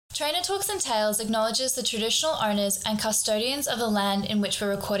Trainer Talks and Tales acknowledges the traditional owners and custodians of the land in which we're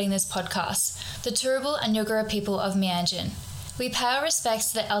recording this podcast, the Turrbal and Yugara people of Meanjin. We pay our respects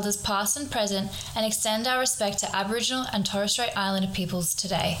to the elders past and present and extend our respect to Aboriginal and Torres Strait Islander peoples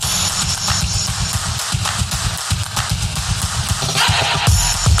today.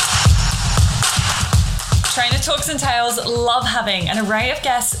 Trainer Talks and Tales love having an array of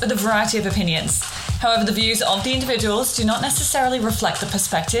guests with a variety of opinions. However, the views of the individuals do not necessarily reflect the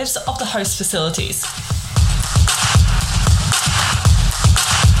perspectives of the host facilities.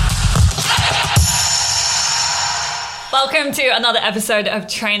 Welcome to another episode of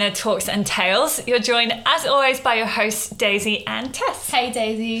Trainer Talks and Tales. You're joined, as always, by your hosts, Daisy and Tess. Hey,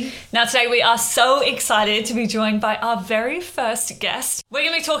 Daisy. Now, today we are so excited to be joined by our very first guest. We're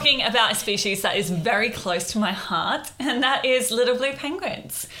going to be talking about a species that is very close to my heart, and that is little blue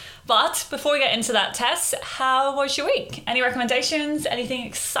penguins. But before we get into that, Tess, how was your week? Any recommendations? Anything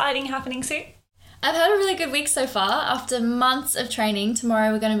exciting happening soon? I've had a really good week so far. After months of training,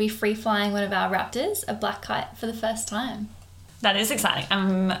 tomorrow we're going to be free flying one of our raptors, a black kite, for the first time. That is exciting.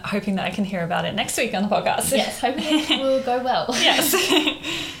 I'm hoping that I can hear about it next week on the podcast. Yes, hoping it will go well. Yes.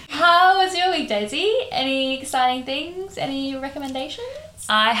 How was your week, Daisy? Any exciting things? Any recommendations?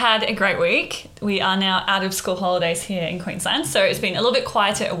 I had a great week. We are now out of school holidays here in Queensland, so it's been a little bit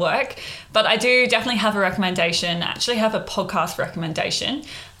quieter at work, but I do definitely have a recommendation. I actually have a podcast recommendation.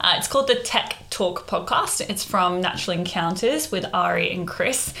 It's called the Tech Talk Podcast. It's from Natural Encounters with Ari and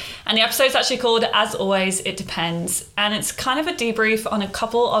Chris, and the episode's actually called As Always, It Depends, and it's kind of a debrief on a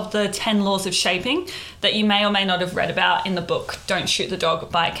couple of the 10 laws of shaping that you may or may not have read about in the book Don't Shoot the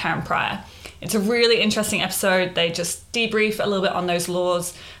Dog by Karen Pryor. It's a really interesting episode. They just debrief a little bit on those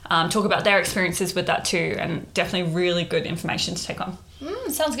laws, talk about their experiences with that too, and definitely really good information to take on.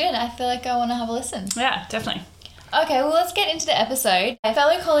 Sounds good. I feel like I want to have a listen. Yeah, definitely. Okay, well, let's get into the episode. A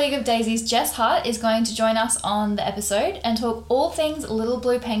fellow colleague of Daisy's, Jess Hart, is going to join us on the episode and talk all things little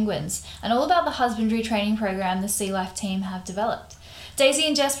blue penguins and all about the husbandry training program the SeaLife team have developed. Daisy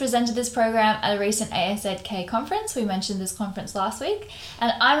and Jess presented this program at a recent ASZK conference. We mentioned this conference last week,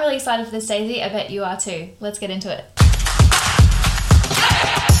 and I'm really excited for this, Daisy. I bet you are too. Let's get into it.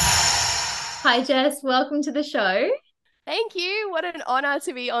 Hi, Jess. Welcome to the show. Thank you. What an honour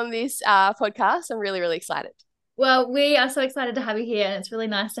to be on this podcast. I'm really, really excited. Well, we are so excited to have you here, and it's really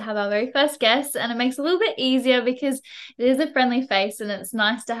nice to have our very first guest, and it makes it a little bit easier because it is a friendly face and it's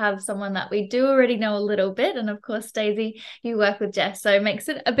nice to have someone that we do already know a little bit. And of course, Daisy, you work with Jess, so it makes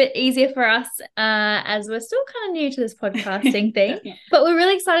it a bit easier for us as we're still kind of new to this podcasting thing. But we're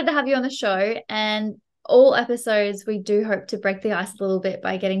really excited to have you on the show, and all episodes we do hope to break the ice a little bit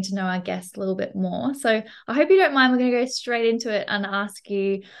by getting to know our guests a little bit more. So I hope you don't mind. We're going to go straight into it and ask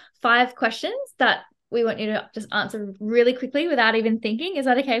you 5 questions that we want you to just answer really quickly without even thinking. Is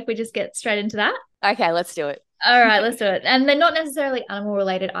that okay if we just get straight into that? Okay, let's do it. All right, let's do it. And they're not necessarily animal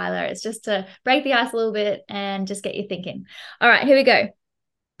related either. It's just to break the ice a little bit and just get you thinking. All right, here we go.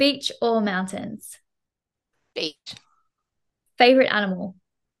 Beach or mountains? Beach. Favorite animal?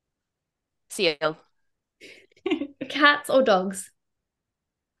 Seal. Cats or dogs?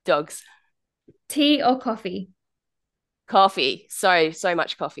 Dogs. Tea or coffee? Coffee. So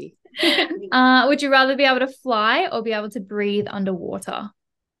much coffee. Would you rather be able to fly or be able to breathe underwater?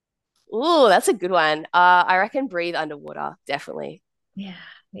 Ooh, that's a good one. I reckon breathe underwater, definitely. Yeah,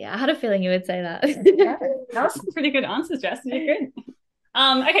 I had a feeling you would say that. Yeah, that was some pretty good answers, Jess. You did good.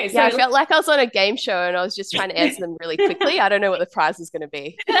 Okay, so yeah, I felt like I was on a game show and I was just trying to answer them really quickly. I don't know what the prize is going to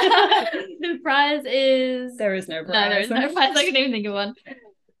be. The prize is... There is no prize. No, there is no prize. I couldn't even think of one.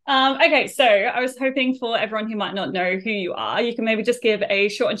 Okay, so I was hoping for everyone who might not know who you are, you can maybe just give a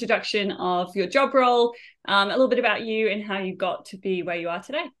short introduction of your job role, a little bit about you and how you got to be where you are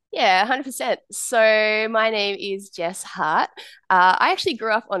today. Yeah, 100%. So my name is Jess Hart. I actually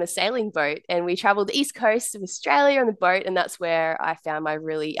grew up on a sailing boat and we traveled the east coast of Australia on the boat, and that's where I found my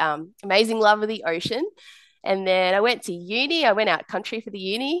really amazing love of the ocean. And then I went to uni. I went out country for the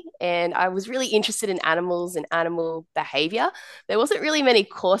uni, and I was really interested in animals and animal behavior. There wasn't really many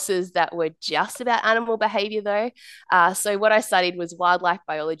courses that were just about animal behavior though. So what I studied was wildlife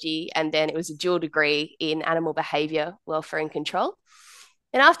biology, and then it was a dual degree in animal behavior, welfare and control.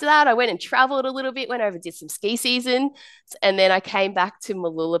 And after that, I went and traveled a little bit, went over, did some ski season. And then I came back to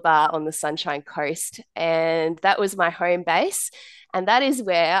Mooloolaba on the Sunshine Coast, and that was my home base. And that is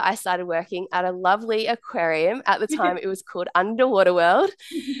where I started working at a lovely aquarium. At the time, it was called Underwater World.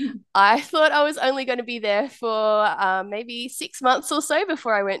 I thought I was only going to be there for maybe 6 months or so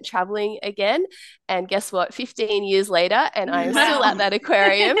before I went traveling again. And guess what? 15 years later, and I am still at that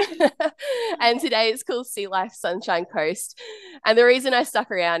aquarium. And today it's called SeaLife Sunshine Coast. And the reason I stuck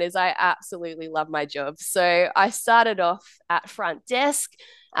around is I absolutely love my job. So I started off at front desk,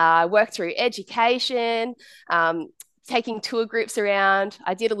 worked through education, taking tour groups around.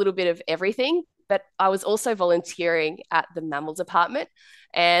 I did a little bit of everything, but I was also volunteering at the Mammals department.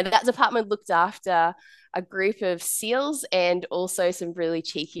 And that department looked after a group of seals and also some really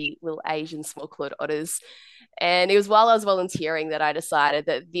cheeky little Asian small clawed otters. And it was while I was volunteering that I decided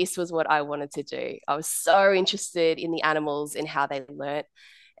that this was what I wanted to do. I was so interested in the animals and how they learnt.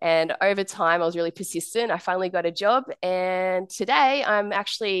 And over time, I was really persistent. I finally got a job. And today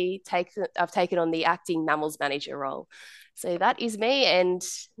I've taken on the acting mammals manager role. So that is me. And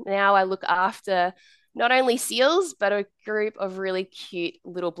now I look after not only seals, but a group of really cute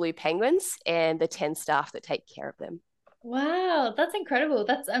little blue penguins and the 10 staff that take care of them. Wow, that's incredible.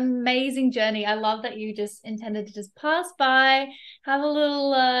 That's an amazing journey. I love that you just intended to just pass by, have a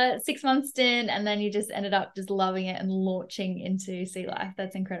little 6 month stint, and then you just ended up just loving it and launching into SeaLife.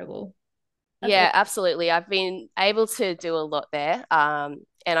 That's incredible. Yeah, absolutely. I've been able to do a lot there, and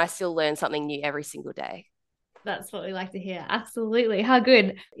I still learn something new every single day. That's what we like to hear. Absolutely. How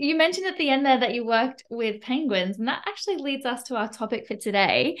good. You mentioned at the end there that you worked with penguins, and that actually leads us to our topic for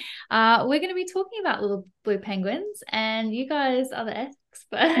today. We're going to be talking about little blue penguins, and you guys are the experts.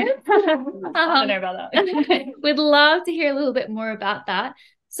 I don't know about that. We'd love to hear a little bit more about that.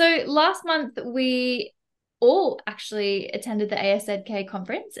 So last month, we all actually attended the ASZK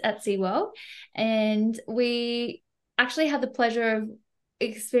conference at SeaWorld, and we actually had the pleasure of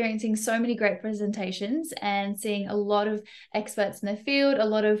experiencing so many great presentations and seeing a lot of experts in the field, a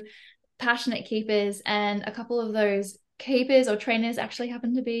lot of passionate keepers, and a couple of those keepers or trainers actually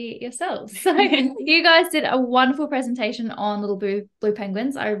happen to be yourselves. So you guys did a wonderful presentation on little blue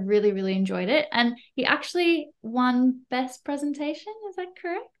penguins. I really, really enjoyed it. And you actually won best presentation. Is that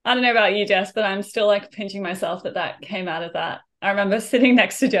correct? I don't know about you, Jess, but I'm still like pinching myself that came out of that. I remember sitting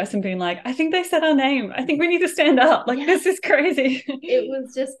next to Jess and being like, I think they said our name. I think we need to stand up. Like, This is crazy. It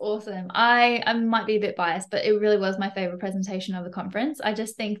was just awesome. I might be a bit biased, but it really was my favorite presentation of the conference. I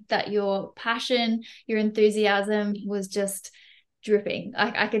just think that your passion, your enthusiasm was just dripping.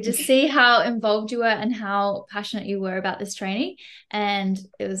 I could just see how involved you were and how passionate you were about this training. And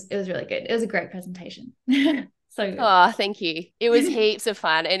it was really good. It was a great presentation. So good. Oh, thank you. It was heaps of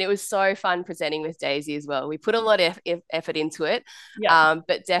fun, and it was so fun presenting with Daisy as well. We put a lot of effort into it,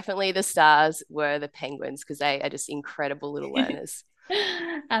 but definitely the stars were the penguins because they are just incredible little learners.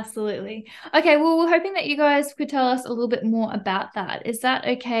 Absolutely. Okay, well, we're hoping that you guys could tell us a little bit more about that. Is that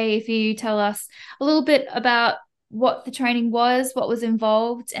okay if you tell us a little bit about what the training was, what was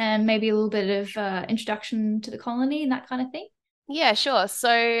involved, and maybe a little bit of introduction to the colony and that kind of thing? Yeah, sure.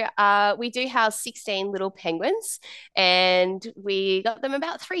 So we do house 16 little penguins, and we got them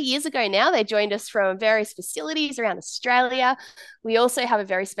about 3 years ago now. They joined us from various facilities around Australia. We also have a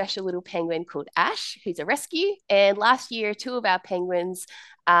very special little penguin called Ash, who's a rescue. And last year, two of our penguins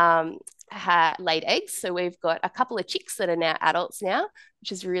had laid eggs. So we've got a couple of chicks that are now adults now,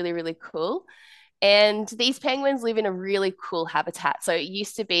 which is really, really cool. And these penguins live in a really cool habitat. So it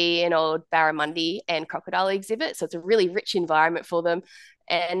used to be an old barramundi and crocodile exhibit. So it's a really rich environment for them.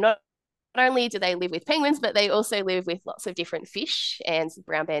 And not only do they live with penguins, but they also live with lots of different fish and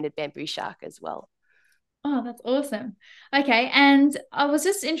brown-banded bamboo shark as well. Oh, that's awesome. Okay. And I was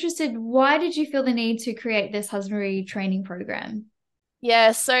just interested, why did you feel the need to create this husbandry training program?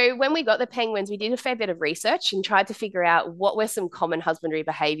 Yeah, so when we got the penguins, we did a fair bit of research and tried to figure out what were some common husbandry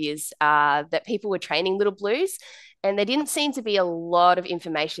behaviours that people were training little blues. And there didn't seem to be a lot of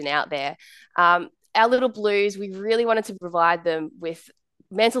information out there. Our little blues, we really wanted to provide them with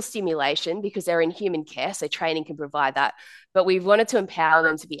mental stimulation because they're in human care, so training can provide that. But we wanted to empower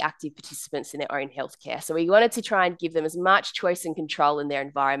them to be active participants in their own healthcare. So we wanted to try and give them as much choice and control in their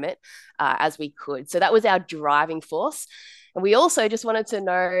environment as we could. So that was our driving force. And we also just wanted to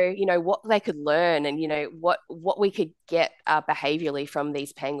know, what they could learn and, what we could get behaviorally from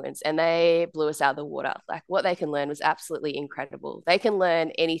these penguins. And they blew us out of the water. Like what they can learn was absolutely incredible. They can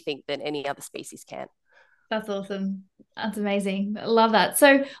learn anything that any other species can. That's awesome. That's amazing. I love that.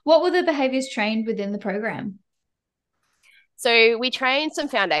 So what were the behaviors trained within the program? So we train some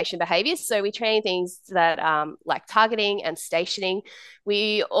foundation behaviors. So we train things that like targeting and stationing.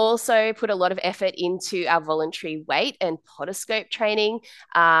 We also put a lot of effort into our voluntary weight and podoscope training,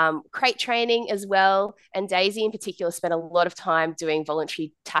 crate training as well. And Daisy in particular spent a lot of time doing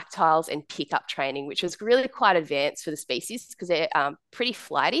voluntary tactiles and pickup training, which was really quite advanced for the species because they're pretty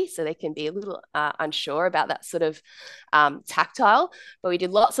flighty. So they can be a little unsure about that sort of tactile. But we did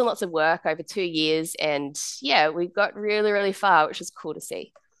lots and lots of work over 2 years. And yeah, we got really, really far, which was cool to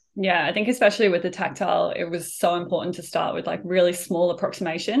see. Yeah, I think especially with the tactile, it was so important to start with like really small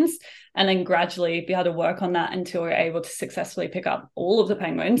approximations and then gradually be able to work on that until we were able to successfully pick up all of the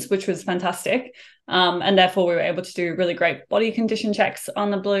penguins, which was fantastic. And therefore we were able to do really great body condition checks on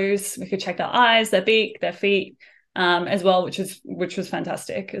the blues. We could check their eyes, their beak, their feet as well, which was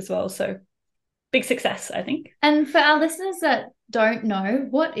fantastic as well. So big success, I think. And for our listeners that don't know,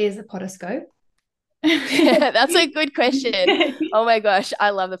 what is a podoscope? That's a good question. Oh my gosh,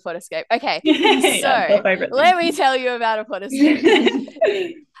 I love the podoscope. Okay, so let me tell you about a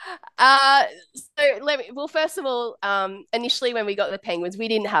podoscope. First of all, initially when we got the penguins, we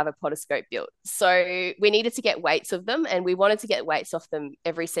didn't have a podoscope built. So we needed to get weights of them, and we wanted to get weights off them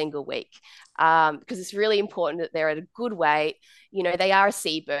every single week because it's really important that they're at a good weight. You know, they are a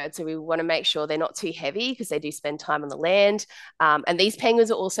seabird, so we want to make sure they're not too heavy because they do spend time on the land. And these penguins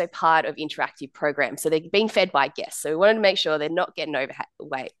are also part of interactive programs. So they're being fed by guests. So we wanted to make sure they're not getting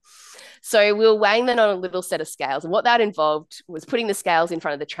overweight. So we were weighing them on a little set of scales. And what that involved was putting the scales in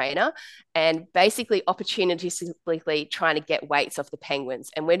front of the trainer and basically opportunistically trying to get weights off the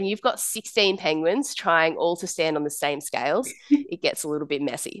penguins. And when you've got 16 penguins trying all to stand on the same scales, it gets a little bit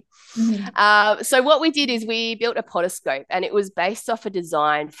messy. Mm-hmm. So what we did is we built a podoscope, and it was based off a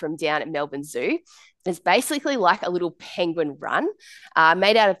design from down at Melbourne Zoo. It's basically like a little penguin run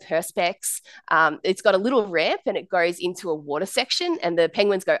made out of perspex. It's got a little ramp and it goes into a water section, and the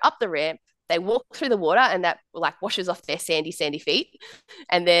penguins go up the ramp. They walk through the water and that like washes off their sandy feet,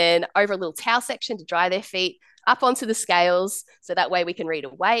 and then over a little towel section to dry their feet, up onto the scales. So that way we can read a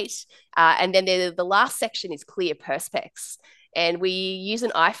weight. And then the last section is clear perspex. And we use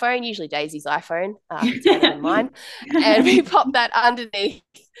an iPhone, usually Daisy's iPhone, it's better than mine. And we pop that underneath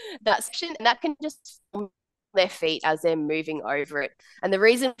that section, and that can just film their feet as they're moving over it. And the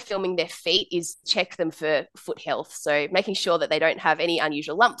reason filming their feet is check them for foot health. So making sure that they don't have any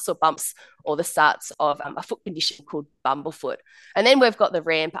unusual lumps or bumps or the starts of a foot condition called bumblefoot. And then we've got the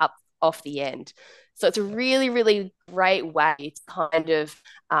ramp up off the end. So it's a really, really great way to kind of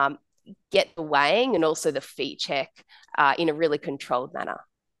get the weighing and also the feet check in a really controlled manner.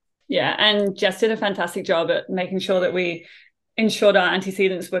 Yeah, and Jess did a fantastic job at making sure that we ensured our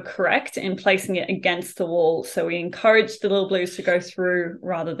antecedents were correct in placing it against the wall. So we encouraged the little blues to go through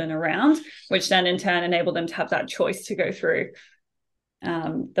rather than around, which then in turn enabled them to have that choice to go through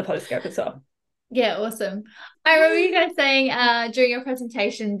the podoscope as well. Yeah, awesome. I remember you guys saying during your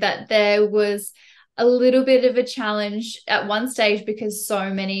presentation that there was a little bit of a challenge at one stage because so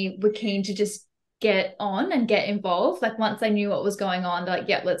many were keen to just get on and get involved. Like once they knew what was going on, they're like,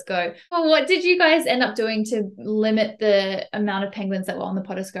 yeah, let's go. Well, what did you guys end up doing to limit the amount of penguins that were on the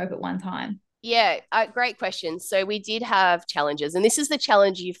podoscope at one time? Yeah, great question. So we did have challenges, and this is the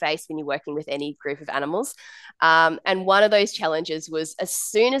challenge you face when you're working with any group of animals. And one of those challenges was as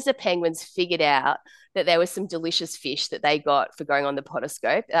soon as the penguins figured out that there was some delicious fish that they got for going on the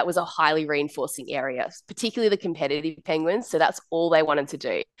podoscope, that was a highly reinforcing area, particularly the competitive penguins. So that's all they wanted to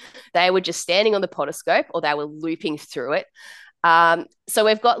do. They were just standing on the podoscope or they were looping through it. So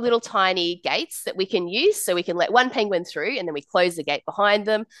we've got little tiny gates that we can use. So we can let one penguin through and then we close the gate behind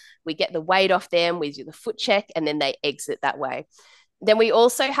them. We get the weight off them. We do the foot check and then they exit that way. Then we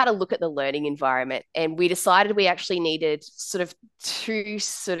also had a look at the learning environment, and we decided we actually needed sort of two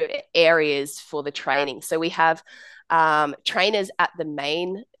sort of areas for the training. So we have trainers at the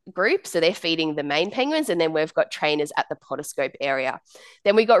main group, so they're feeding the main penguins, and then we've got trainers at the podoscope area.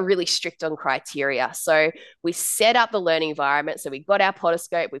 Then we got really strict on criteria. So we set up the learning environment. So we got our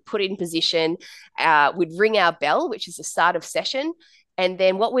podoscope, we put it in position, we'd ring our bell, which is the start of session. And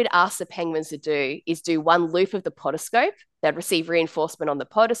then what we'd ask the penguins to do is do one loop of the podoscope. They'd receive reinforcement on the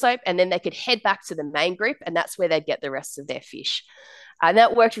podoscope, and then they could head back to the main group, and that's where they'd get the rest of their fish. And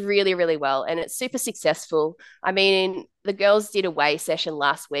that worked really, really well, and it's super successful. I mean, the girls did a weigh session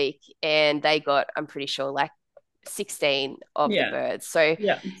last week, and they got, I'm pretty sure, like 16 of the birds. So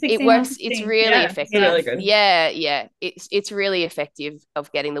it works. It's really effective. Really good. Yeah. It's really effective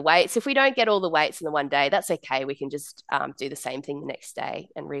of getting the weights. If we don't get all the weights in the one day, that's okay. We can just do the same thing the next day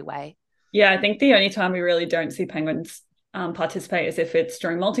and reweigh. Yeah, I think the only time we really don't see penguins participate is if it's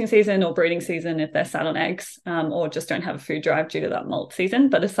during molting season or breeding season, if they're sat on eggs, or just don't have a food drive due to that molt season.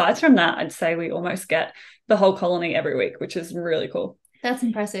 But aside from that, I'd say we almost get the whole colony every week, which is really cool. That's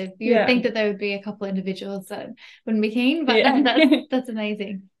impressive. You would think that there would be a couple individuals that wouldn't be keen, but that's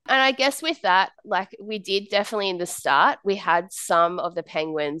amazing. And I guess with that, like we did definitely in the start, we had some of the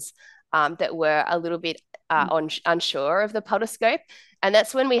penguins that were a little bit unsure of the podoscope. And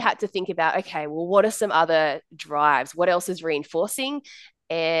that's when we had to think about, okay, well, what are some other drives? What else is reinforcing?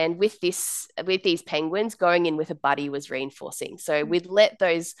 And with these penguins, going in with a buddy was reinforcing. So we'd let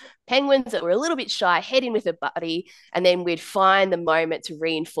those penguins that were a little bit shy head in with a buddy, and then we'd find the moment to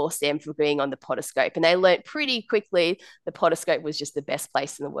reinforce them for being on the podoscope. And they learnt pretty quickly the podoscope was just the best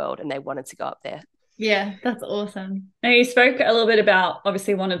place in the world, and they wanted to go up there. Yeah, that's awesome. Now, you spoke a little bit about,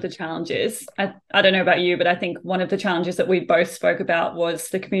 obviously, one of the challenges. I don't know about you, but I think one of the challenges that we both spoke about was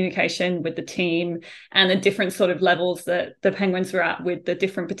the communication with the team and the different sort of levels that the penguins were at with the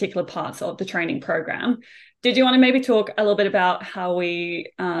different particular parts of the training program. Did you want to maybe talk a little bit about how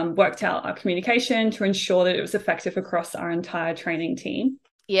we worked out our communication to ensure that it was effective across our entire training team?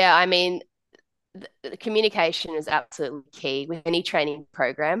 Yeah, I mean, the communication is absolutely key with any training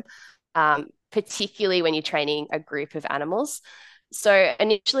program. Particularly when you're training a group of animals. So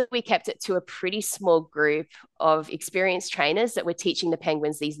initially we kept it to a pretty small group of experienced trainers that were teaching the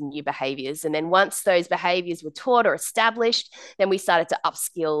penguins these new behaviors. And then once those behaviors were taught or established, then we started to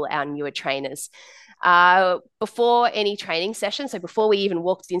upskill our newer trainers. Before any training session, so before we even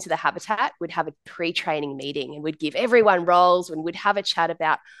walked into the habitat, we'd have a pre-training meeting and we'd give everyone roles and we'd have a chat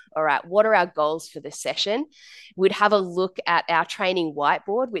about, all right, what are our goals for this session? We'd have a look at our training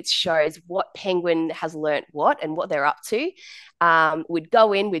whiteboard, which shows what penguin has learnt what and what they're up to. We'd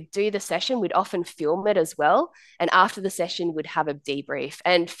go in, we'd do the session, we'd often film it as well. And after the session, we'd have a debrief.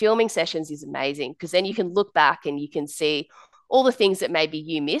 And filming sessions is amazing because then you can look back and you can see all the things that maybe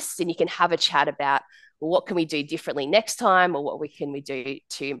you missed, and you can have a chat about, well, what can we do differently next time, or what can we do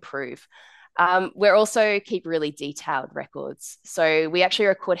to improve. We're also keep really detailed records. So we actually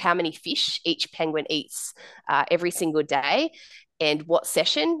record how many fish each penguin eats every single day and what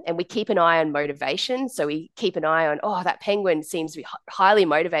session. And we keep an eye on motivation. So we keep an eye on, oh, that penguin seems to be highly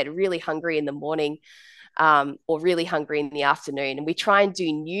motivated, really hungry in the morning, or really hungry in the afternoon. And we try and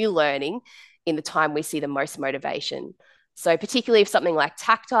do new learning in the time we see the most motivation. So particularly if something like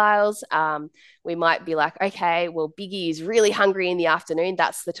tactiles, we might be like, okay, well, Biggie is really hungry in the afternoon.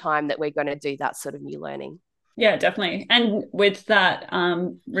 That's the time that we're going to do that sort of new learning. Yeah, definitely. And with that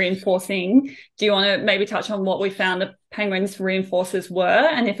reinforcing, do you want to maybe touch on what we found the penguins' reinforcers were,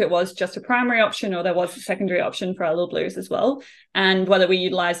 and if it was just a primary option or there was a secondary option for our little blues as well, and whether we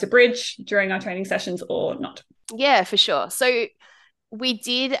utilised a bridge during our training sessions or not? Yeah, for sure. So we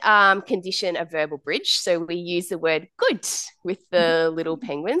did condition a verbal bridge. So we use the word good with the little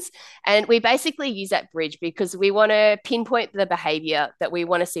penguins. And we basically use that bridge because we want to pinpoint the behavior that we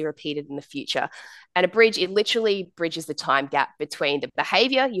want to see repeated in the future. And a bridge, it literally bridges the time gap between the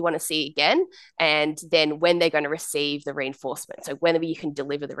behavior you want to see again and then when they're going to receive the reinforcement. So whenever you can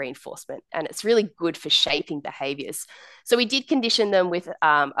deliver the reinforcement. And it's really good for shaping behaviors. So we did condition them with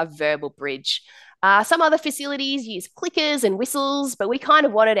a verbal bridge. Some other facilities use clickers and whistles, but we kind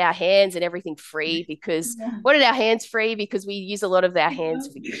of wanted our hands and everything free because wanted our hands free because we use a lot of our hands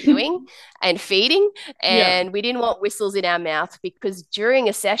for chewing and feeding, and we didn't want whistles in our mouth because during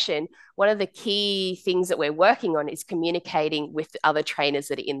a session, one of the key things that we're working on is communicating with other trainers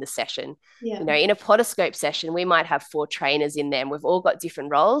that are in the session. You know, in a podoscope session, we might have 4 trainers in there and we've all got different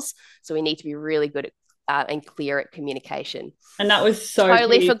roles, so we need to be really good at and clear at communication. And that was so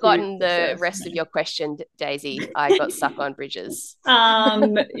totally forgotten the rest of your question, Daisy. I got stuck on bridges. I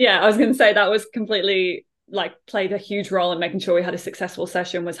was going to say that was completely played a huge role in making sure we had a successful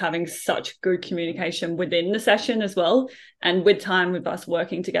session, was having such good communication within the session as well. And with time, with us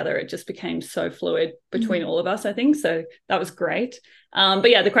working together, it just became so fluid between all of us, I think. So that was great. But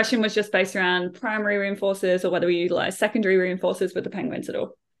yeah, the question was just based around primary reinforcers or whether we utilize secondary reinforcers with the penguins at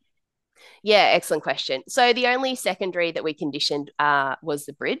all. Yeah, excellent question. So the only secondary that we conditioned was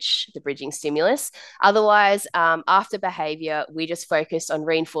the bridging stimulus. Otherwise, after behavior, we just focused on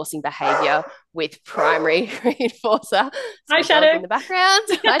reinforcing behavior with primary reinforcer. Hi, Shadow. In the background.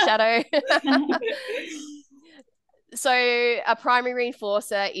 Hi, Shadow. So a primary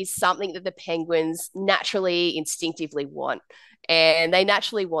reinforcer is something that the penguins naturally, instinctively want. And they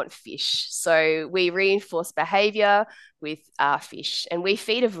naturally want fish. So we reinforce behavior with fish. And we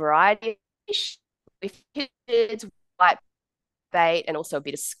feed a variety of fish. We feed white bait and also a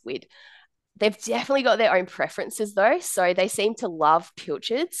bit of squid. They've definitely got their own preferences though. So they seem to love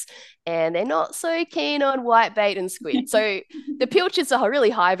pilchards and they're not so keen on whitebait and squid. So the pilchards are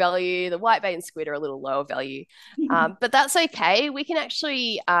really high value. The whitebait and squid are a little lower value. But that's okay. We can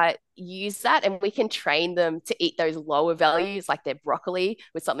actually use that and we can train them to eat those lower values like their broccoli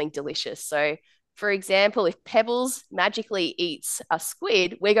with something delicious. So for example, if Pebbles magically eats a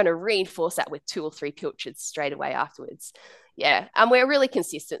squid, we're going to reinforce that with 2 or 3 pilchards straight away afterwards. Yeah, and we're really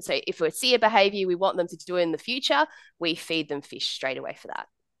consistent. So if we see a behavior we want them to do in the future, we feed them fish straight away for that.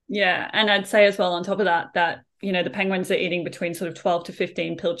 Yeah, and I'd say as well on top of that, the penguins are eating between sort of 12 to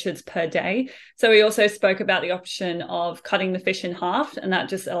 15 pilchards per day. So we also spoke about the option of cutting the fish in half, and that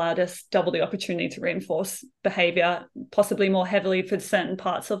just allowed us double the opportunity to reinforce behavior, possibly more heavily for certain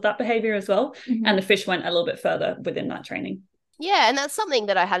parts of that behavior as well. Mm-hmm. And the fish went a little bit further within that training. Yeah, and that's something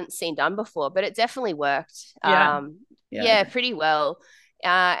that I hadn't seen done before, but it definitely worked. Yeah, pretty well.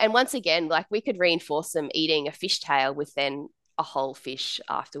 And once again, like we could reinforce them eating a fish tail with then a whole fish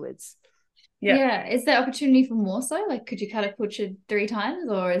afterwards. Yeah. Is there opportunity for more so? Like, could you cut a pilchard 3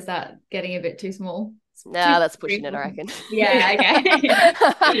 times, or is that getting a bit too small? No, that's pushing it, I reckon. Yeah, okay.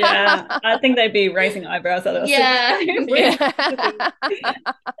 Yeah, I think they'd be raising eyebrows at us. Yeah. We've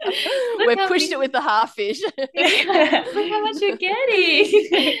pushed it with the half fish. Look how much you're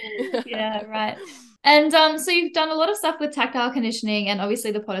getting. Yeah, right. And so you've done a lot of stuff with tactile conditioning and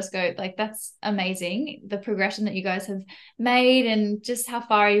obviously the podoscope. Like, that's amazing, the progression that you guys have made and just how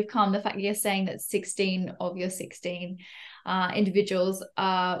far you've come. The fact you're saying that 16 of your 16 individuals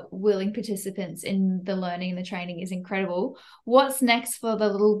are willing participants in the learning and the training is incredible. What's next for the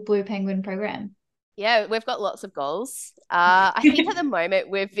Little Blue Penguin program? Yeah, we've got lots of goals. I think at the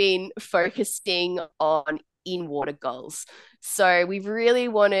moment we've been focusing on in-water goals. So we really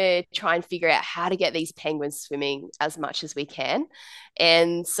want to try and figure out how to get these penguins swimming as much as we can.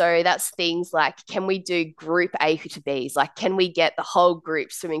 And so that's things like, can we do group A to Bs? Like, can we get the whole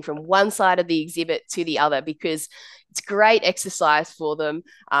group swimming from one side of the exhibit to the other? Because it's great exercise for them.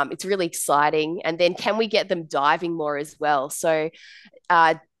 It's really exciting. And then can we get them diving more as well? So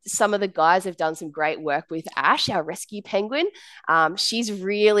some of the guys have done some great work with Ash, our rescue penguin. She's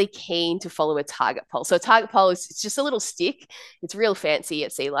really keen to follow a target pole. So a target pole is it's just a little stick. It's real fancy at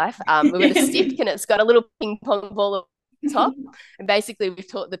SeaLife. We've got a stick and it's got a little ping pong ball at the top. And basically we've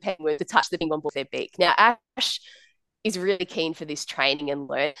taught the penguin to touch the ping pong ball with their beak. Now Ash is really keen for this training and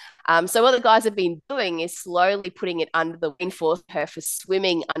learn. So what the guys have been doing is slowly putting it under the reinforce her for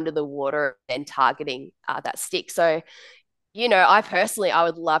swimming under the water and targeting that stick. So I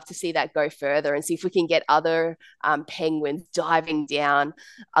would love to see that go further and see if we can get other penguins diving down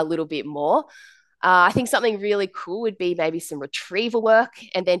a little bit more. I think something really cool would be maybe some retrieval work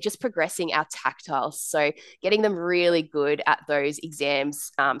and then just progressing our tactiles. So getting them really good at those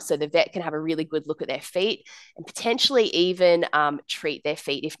exams so the vet can have a really good look at their feet and potentially even treat their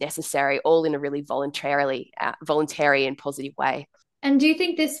feet if necessary, all in a really voluntary and positive way. And do you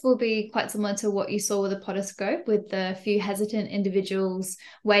think this will be quite similar to what you saw with the podoscope, with the few hesitant individuals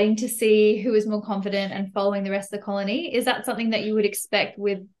waiting to see who is more confident and following the rest of the colony? Is that something that you would expect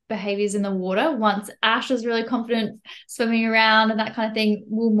with behaviors in the water? Once Ash is really confident swimming around and that kind of thing,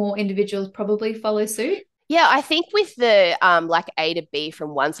 will more individuals probably follow suit? Yeah, I think with the like A to B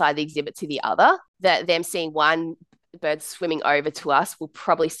from one side of the exhibit to the other, that them seeing one birds swimming over to us will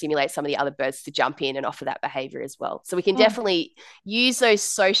probably stimulate some of the other birds to jump in and offer that behavior as well. So we can definitely use those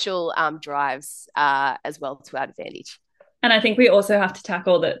social drives as well to our advantage. And I think we also have to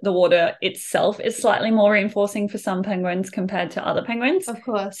tackle that the water itself is slightly more reinforcing for some penguins compared to other penguins. Of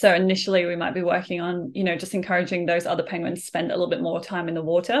course. So initially we might be working on, just encouraging those other penguins to spend a little bit more time in the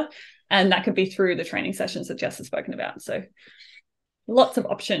water. And that could be through the training sessions that Jess has spoken about. So lots of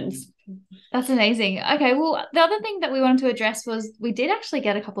options. That's amazing. Okay, well, the other thing that we wanted to address was we did actually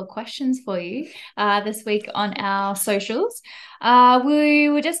get a couple of questions for you this week on our socials. We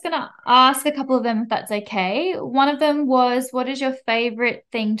were just going to ask a couple of them if that's okay. One of them was, what is your favorite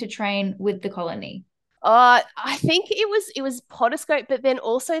thing to train with the colony? I think it was podoscope, but then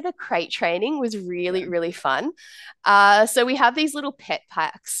also the crate training was really, really fun. So we have these little pet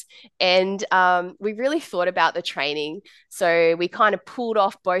packs and we really thought about the training. So we kind of pulled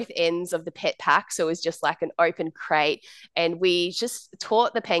off both ends of the pet pack. So it was just like an open crate and we just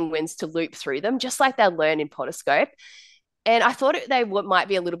taught the penguins to loop through them, just like they'll learn in podoscope. And I thought they might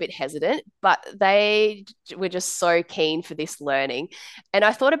be a little bit hesitant, but they were just so keen for this learning. And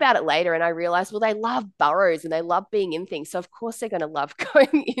I thought about it later and I realized, well, they love burrows and they love being in things. So, of course, they're going to love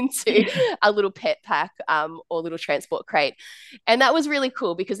going into a little pet pack or little transport crate. And that was really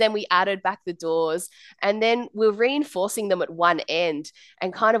cool because then we added back the doors and then we're reinforcing them at one end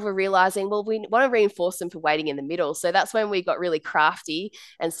and kind of we're realizing, well, we want to reinforce them for waiting in the middle. So that's when we got really crafty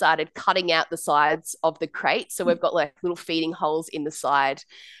and started cutting out the sides of the crate. So we've got like little feeding holes in the side.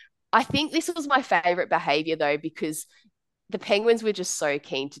 I think this was my favorite behavior though, because the penguins were just so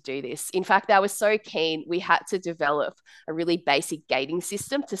keen to do this. In fact, they were so keen, we had to develop a really basic gating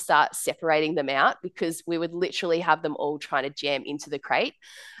system to start separating them out because we would literally have them all trying to jam into the crate.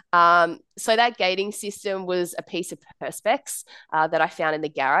 So that gating system was a piece of Perspex that I found in the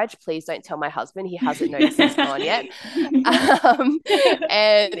garage. Please don't tell my husband. He hasn't noticed it's gone yet. And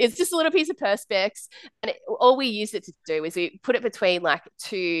it's just a little piece of Perspex. And all we used it to do is we put it between like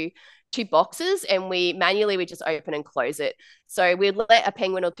two boxes and we just open and close it. So we'd let a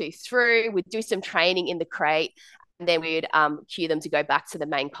penguin or two through, we'd do some training in the crate, and then we'd cue them to go back to the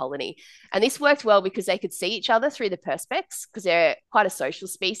main colony. And this worked well because they could see each other through the Perspex because they're quite a social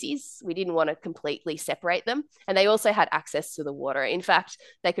species. We didn't want to completely separate them. And they also had access to the water. In fact,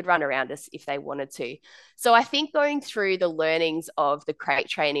 they could run around us if they wanted to. So I think going through the learnings of the crate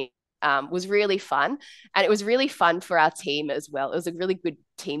training was really fun. And it was really fun for our team as well. It was a really good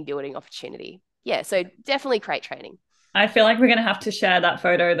team building opportunity. Yeah, so definitely crate training. I feel like we're going to have to share that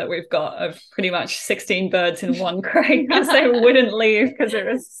photo that we've got of pretty much 16 birds in one crate because they wouldn't leave because it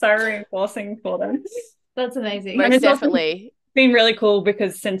was so reinforcing for them. That's amazing. Most definitely. Been really cool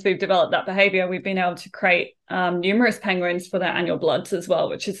because since we've developed that behavior, we've been able to create numerous penguins for their annual bloods as well,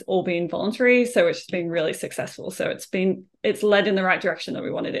 which has all been voluntary. So it's been really successful. So it's led in the right direction that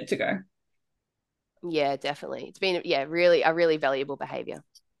we wanted it to go. Yeah, definitely. It's been, really a really valuable behavior.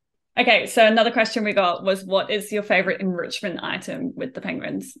 Okay, so another question we got was, what is your favorite enrichment item with the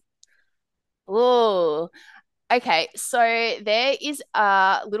penguins? Oh, okay. So there is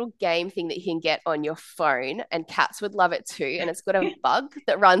a little game thing that you can get on your phone, and cats would love it too. And it's got a bug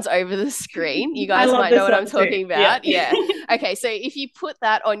that runs over the screen. You guys might know what I'm talking about. Yeah. Okay. So if you put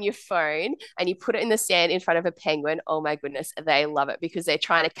that on your phone and you put it in the sand in front of a penguin, oh my goodness, they love it because they're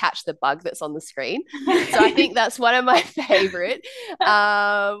trying to catch the bug that's on the screen. So I think that's one of my favorite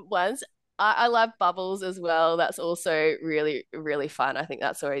ones. I love bubbles as well. That's also really, really fun. I think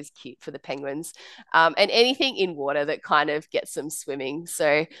that's always cute for the penguins. And anything in water that kind of gets them swimming.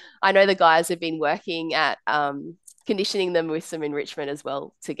 So I know the guys have been working at conditioning them with some enrichment as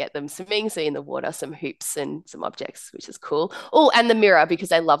well to get them swimming. So in the water, some hoops and some objects, which is cool. Oh, and the mirror because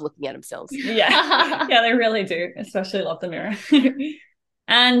they love looking at themselves. Yeah, they really do. Especially love the mirror.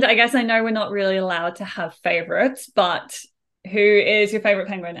 And I guess I know we're not really allowed to have favorites, but who is your favorite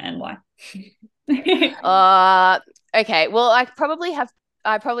penguin and why? Okay. Well, I probably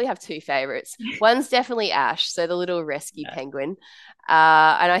have two favorites. One's definitely Ash, so the little rescue penguin.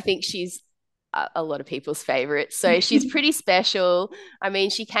 And I think she's a lot of people's favorite. So she's pretty special. I mean,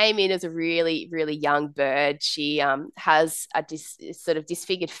 she came in as a really, really young bird. She has a sort of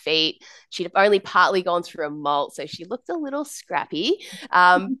disfigured feet. She'd only partly gone through a molt, so she looked a little scrappy.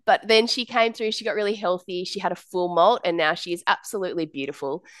 But then she came through, she got really healthy. She had a full molt, and now she is absolutely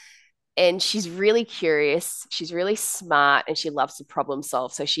beautiful. And she's really curious. She's really smart, and she loves to problem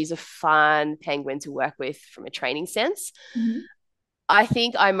solve. So she's a fun penguin to work with from a training sense. Mm-hmm. I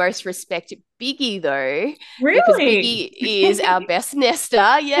think I most respect Biggie though. Really? Because Biggie is our best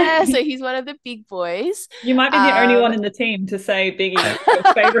nester. Yeah, so he's one of the big boys. You might be the only one in the team to say Biggie is your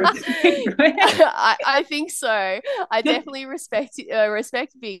favorite. I think so. I definitely respect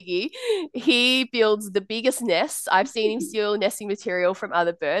Biggie. He builds the biggest nests. I've seen him steal nesting material from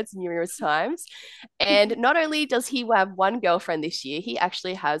other birds numerous times. And not only does he have one girlfriend this year, he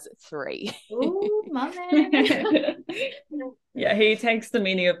actually has 3. Ooh, my man. Yeah, he takes the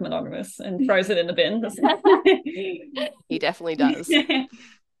meaning of monogamous and throws it in the bin. He definitely does.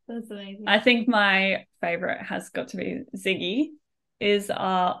 That's amazing. I think my favorite has got to be Ziggy, is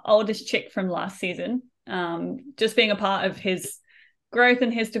our oldest chick from last season. Just being a part of his growth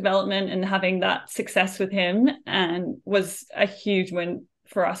and his development and having that success with him and was a huge win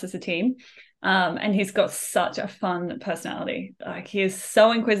for us as a team. And he's got such a fun personality. Like, he is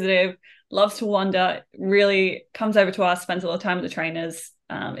so inquisitive, loves to wander, really comes over to us, spends a lot of time with the trainers,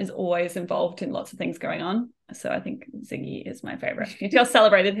 is always involved in lots of things going on. So I think Ziggy is my favorite. He just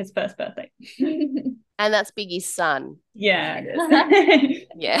celebrated his first birthday. And that's Biggie's son. Yeah, it is.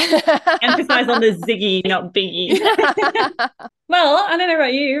 Yeah. Emphasize on the Ziggy, not Biggie. Well, I don't know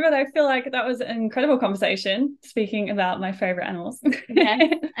about you, but I feel like that was an incredible conversation speaking about my favorite animals. Yeah.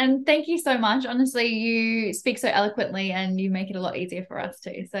 And thank you so much. Honestly, you speak so eloquently and you make it a lot easier for us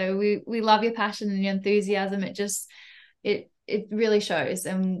too. So we love your passion and your enthusiasm. It really shows,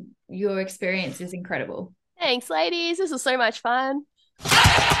 and your experience is incredible. Thanks, ladies. This was so much fun.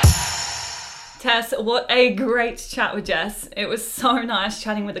 Tess, what a great chat with Jess. It was so nice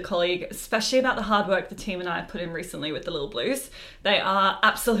chatting with a colleague, especially about the hard work the team and I have put in recently with the Little Blues. They are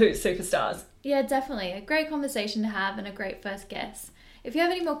absolute superstars. Yeah, definitely. A great conversation to have and a great first guess. If you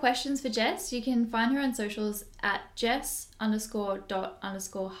have any more questions for Jess, you can find her on socials at Jess_._Hart,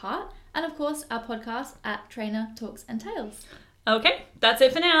 and of course our podcast at Trainer Talks and Tails. Okay, that's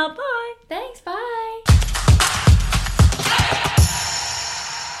it for now. Bye. Thanks, bye.